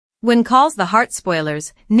When Calls the Heart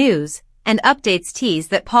spoilers, news, and updates tease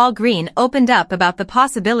that Paul Greene opened up about the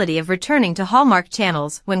possibility of returning to Hallmark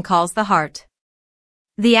channels when Calls the Heart.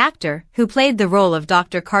 The actor, who played the role of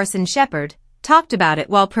Dr. Carson Shepard, talked about it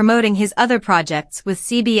while promoting his other projects with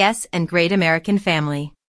CBS and Great American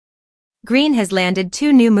Family. Greene has landed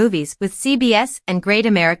 2 new movies with CBS and Great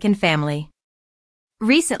American Family.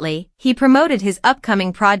 Recently, he promoted his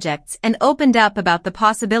upcoming projects and opened up about the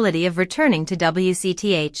possibility of returning to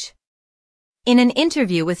WCTH. In an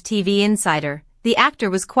interview with TV Insider, the actor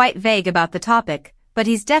was quite vague about the topic, but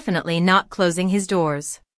he's definitely not closing his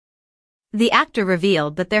doors. The actor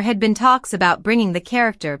revealed that there had been talks about bringing the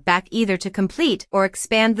character back either to complete or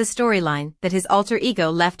expand the storyline that his alter ego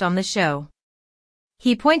left on the show.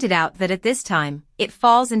 He pointed out that at this time, it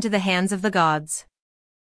falls into the hands of the gods.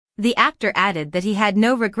 The actor added that he had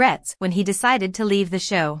no regrets when he decided to leave the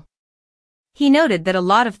show. He noted that a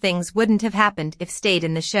lot of things wouldn't have happened if stayed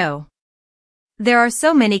in the show. There are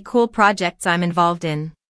so many cool projects I'm involved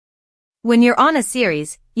in. When you're on a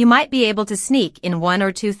series, you might be able to sneak in 1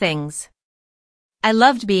 or 2 things. I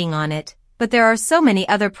loved being on it, but there are so many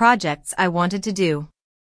other projects I wanted to do.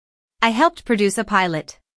 I helped produce a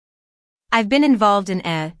pilot. I've been involved in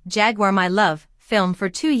a Jaguar My Love film for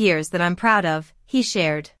 2 years that I'm proud of, he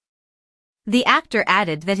shared. The actor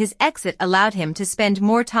added that his exit allowed him to spend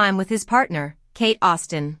more time with his partner, Kate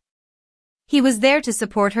Austin. He was there to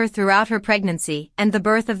support her throughout her pregnancy and the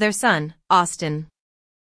birth of their son, Austin.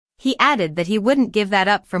 He added that he wouldn't give that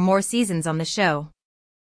up for more seasons on the show.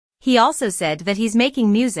 He also said that he's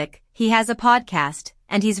making music, he has a podcast,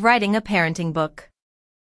 and he's writing a parenting book.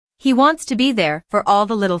 He wants to be there for all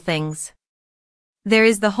the little things. There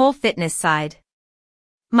is the whole fitness side.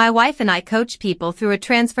 My wife and I coach people through a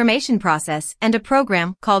transformation process and a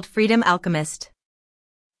program called Freedom Alchemist.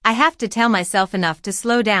 I have to tell myself enough to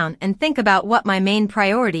slow down and think about what my main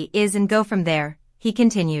priority is and go from there, he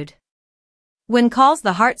continued. When Calls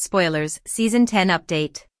the Heart spoilers, Season 10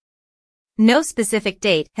 update. No specific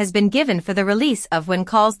date has been given for the release of When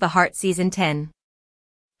Calls the Heart Season 10.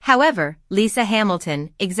 However, Lisa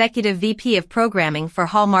Hamilton, Executive VP of Programming for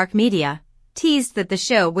Hallmark Media, teased that the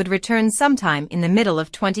show would return sometime in the middle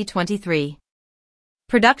of 2023.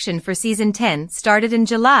 Production for Season 10 started in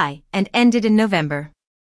July and ended in November.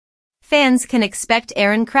 Fans can expect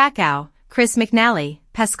Aaron Krakow, Chris McNally,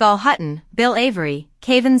 Pascal Hutton, Bill Avery,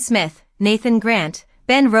 Kevin Smith, Nathan Grant,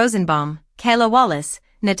 Ben Rosenbaum, Kayla Wallace,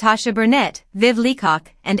 Natasha Burnett, Viv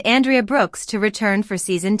Leacock, and Andrea Brooks to return for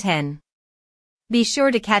Season 10. Be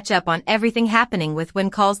sure to catch up on everything happening with When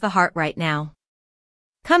Calls the Heart right now.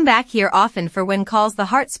 Come back here often for When Calls the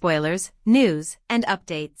Heart spoilers, news, and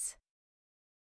updates.